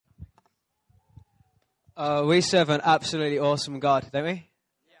We serve an absolutely awesome God, don't we?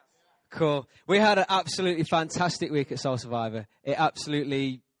 Yeah. Cool. We had an absolutely fantastic week at Soul Survivor. It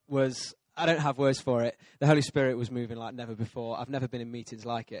absolutely was, I don't have words for it. The Holy Spirit was moving like never before. I've never been in meetings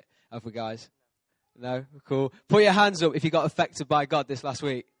like it. Have we, guys? No? Cool. Put your hands up if you got affected by God this last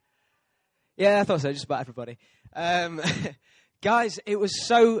week. Yeah, I thought so, just about everybody. Guys, it was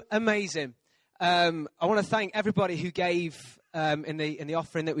so amazing. I want to thank everybody who gave in the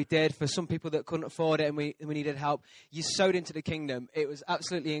offering that we did. For some people that couldn't afford it and we needed help, you sowed into the kingdom. It was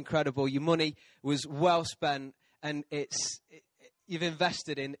absolutely incredible. Your money was well spent, and you've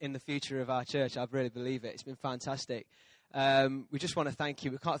invested in the future of our church. I really believe it. It's been fantastic. We just want to thank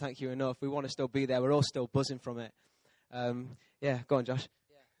you. We can't thank you enough. We want to still be there. We're all still buzzing from it. Yeah, go on, Josh.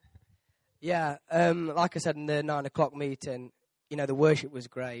 Yeah, like I said in the 9 o'clock meeting, the worship was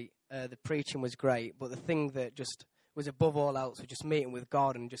great. The preaching was great. But the thing that just was above all else was just meeting with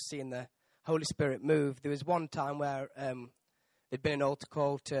God and just seeing the Holy Spirit move. There was one time where there'd been an altar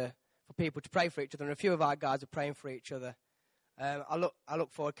call for people to pray for each other, and a few of our guys were praying for each other. I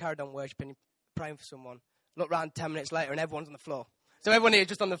looked forward, carried on worshiping, praying for someone. Looked around 10 minutes later, and everyone's on the floor. So everyone here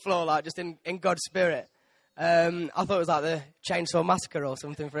just on the floor, like just in God's Spirit. I thought it was like the Chainsaw Massacre or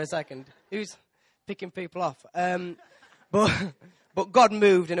something for a second. Who's picking people off? But God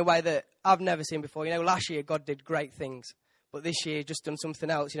moved in a way that I've never seen before. Last year God did great things, but this year just done something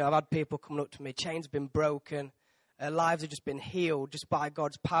else. I've had people coming up to me, chains have been broken, lives have just been healed just by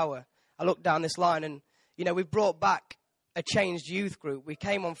God's power. I looked down this line and, we've brought back a changed youth group. We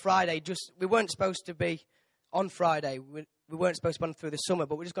came on Friday, we weren't supposed to be on Friday. We weren't supposed to be on through the summer,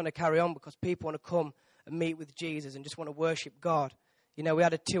 but we're just going to carry on because people want to come and meet with Jesus and just want to worship God. We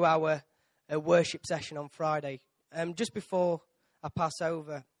had a 2-hour worship session on Friday. Just before I pass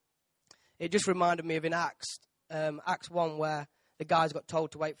over, it just reminded me of in Acts 1, where the guys got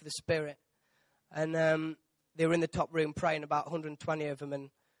told to wait for the Spirit. And they were in the top room praying, about 120 of them, and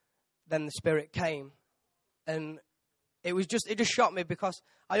then the Spirit came. And it just shocked me because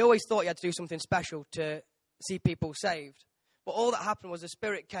I always thought you had to do something special to see people saved. But all that happened was the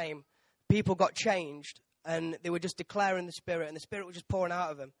Spirit came, people got changed, and they were just declaring the Spirit, and the Spirit was just pouring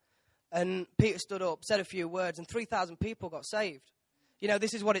out of them. And Peter stood up, said a few words, and 3,000 people got saved.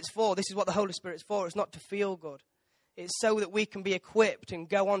 This is what it's for. This is what the Holy Spirit's for. It's not to feel good. It's so that we can be equipped and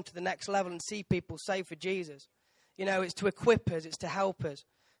go on to the next level and see people saved for Jesus. It's to equip us. It's to help us.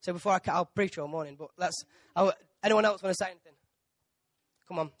 So before I'll preach all morning, but anyone else want to say anything?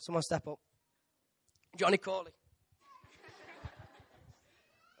 Come on, someone step up. Johnny Corley.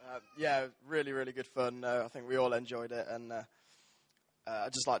 Yeah, really, really good fun. I think we all enjoyed it, and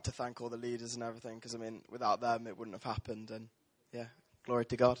I'd just like to thank all the leaders and everything, because, without them, it wouldn't have happened, and, yeah, glory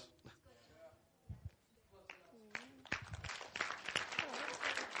to God.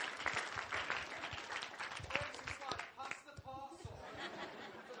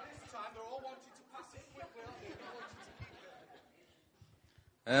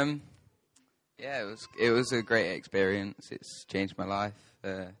 Yeah, it was a great experience. It's changed my life.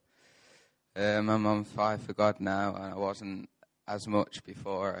 I'm on fire for God now, and I wasn't as much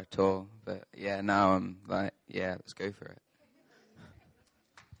before at all. But yeah, now I'm like, yeah, let's go for it.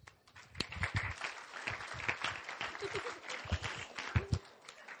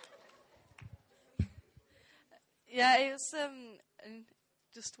 Yeah, it was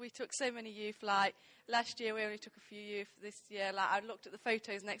we took so many youth. Like last year, we only took a few youth. This year, I looked at the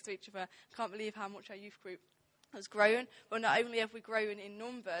photos next to each other. I can't believe how much our youth group has grown. But not only have we grown in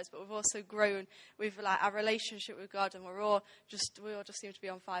numbers, but we've also grown with our relationship with God, and we all just seem to be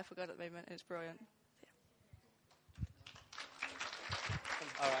on fire for God at the moment, and it's brilliant. Yeah.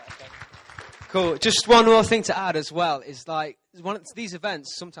 All right. Okay. Cool. Just one more thing to add as well is these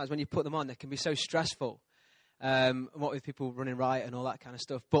events. Sometimes when you put them on, they can be so stressful. What with people running riot and all that kind of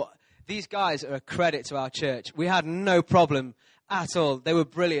stuff. But these guys are a credit to our church. We had no problem at all. They were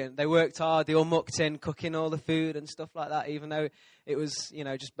brilliant. They worked hard. They all mucked in, cooking all the food and stuff like that, even though it was,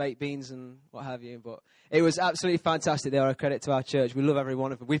 just baked beans and what have you. But it was absolutely fantastic. They are a credit to our church. We love every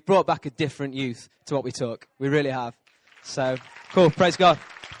one of them. We've brought back a different youth to what we took. We really have. So, cool. Praise God.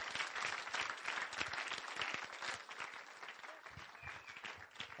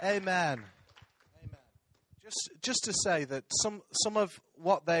 Amen. Just to say that some of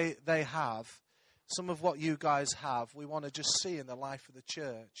what they have, some of what you guys have, we want to just see in the life of the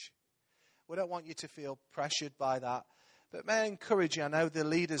church. We don't want you to feel pressured by that. But may I encourage you, I know the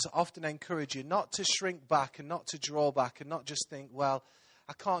leaders often encourage you not to shrink back and not to draw back and not just think, well,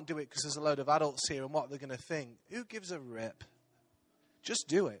 I can't do it because there's a load of adults here and what they're going to think. Who gives a rip? Just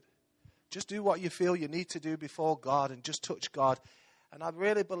do it. Just do what you feel you need to do before God and just touch God. And I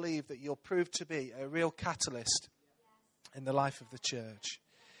really believe that you'll prove to be a real catalyst in the life of the church.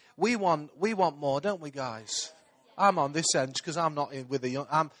 We want more, don't we, guys? I'm on this end because I'm not in with the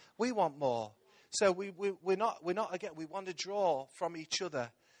young. We want more. So we're not again. We want to draw from each other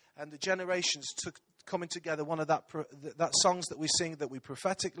and the generations coming together. One of that songs that we sing, that we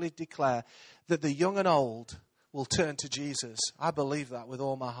prophetically declare that the young and old will turn to Jesus. I believe that with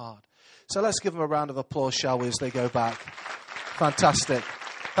all my heart. So let's give them a round of applause, shall we, as they go back. Fantastic.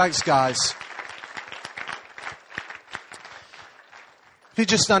 Thanks, guys. If you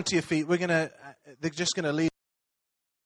just stand to your feet, they're just going to lead.